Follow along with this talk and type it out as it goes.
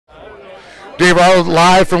Dave Arnold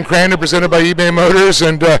live from Crandon, presented by eBay Motors,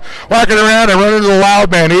 and walking around, I run into the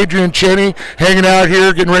Wildman, Adrian Cenni, hanging out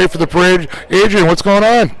here, getting ready for the parade. Adrian, what's going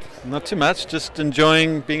on? Not too much, just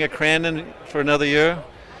enjoying being at Crandon for another year,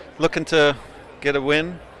 looking to get a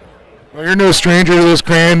win. Well, you're no stranger to this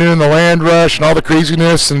Crandon and the land rush and all the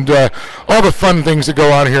craziness and all the fun things that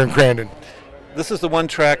go on here in Crandon. This is the one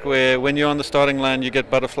track where when you're on the starting line you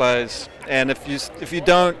get butterflies, and if you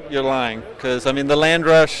don't, you're lying, because I mean the land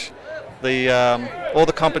rush, all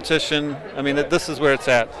the competition, I mean this is where it's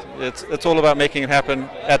at. It's all about making it happen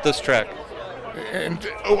at this track. And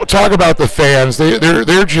talk about the fans.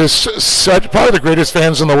 They're just probably the greatest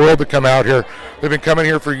fans in the world that come out here. They've been coming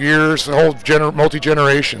here for years, the whole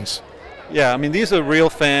multi-generations. Yeah, I mean these are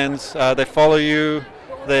real fans. They follow you.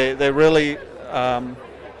 They really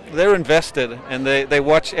they're invested, and they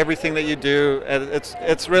watch everything that you do. And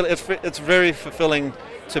it's very fulfilling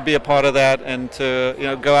to be a part of that, and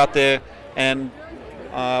to go out there and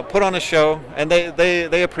put on a show, and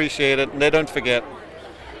they appreciate it, and they don't forget.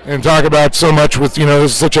 And talk about so much with this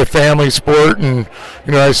is such a family sport, and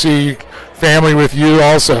I see family with you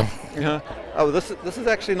also. Yeah. Oh, this is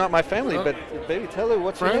actually not my family, but baby, tell her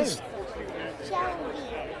what's your name. Shelby.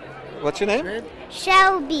 What's your name?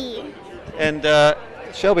 Shelby. And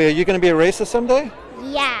Shelby, are you going to be a racer someday?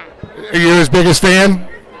 Yeah. Are you his biggest fan?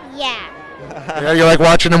 Yeah. Yeah, you like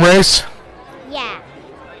watching him race? Yeah.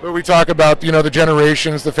 But we talk about the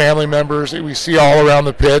generations, the family members that we see all around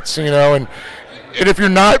the pits, and if you're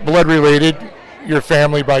not blood related, you're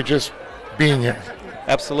family by just being here.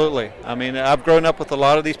 Absolutely. I mean, I've grown up with a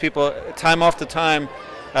lot of these people, time after time.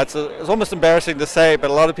 It's almost embarrassing to say, but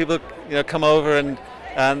a lot of people, come over and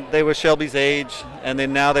they were Shelby's age, and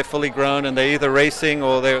then now they're fully grown, and they're either racing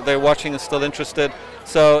or they're watching and still interested.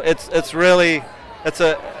 So it's really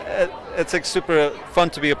super fun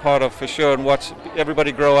to be a part of, for sure, and watch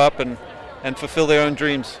everybody grow up and fulfill their own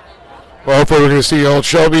dreams. Well, hopefully we're going to see old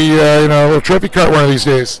Shelby, a little trophy cart one of these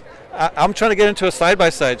days. I'm trying to get into a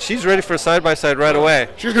side-by-side. She's ready for a side-by-side right away.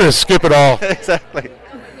 She's going to skip it all. Exactly.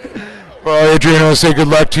 Well, Adrian, I want to say good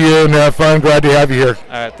luck to you and have fun. Glad to have you here.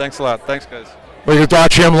 All right, thanks a lot. Thanks, guys. Well, you can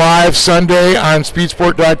watch him live Sunday on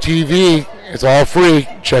speedsport.tv. It's all free.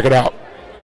 Check it out.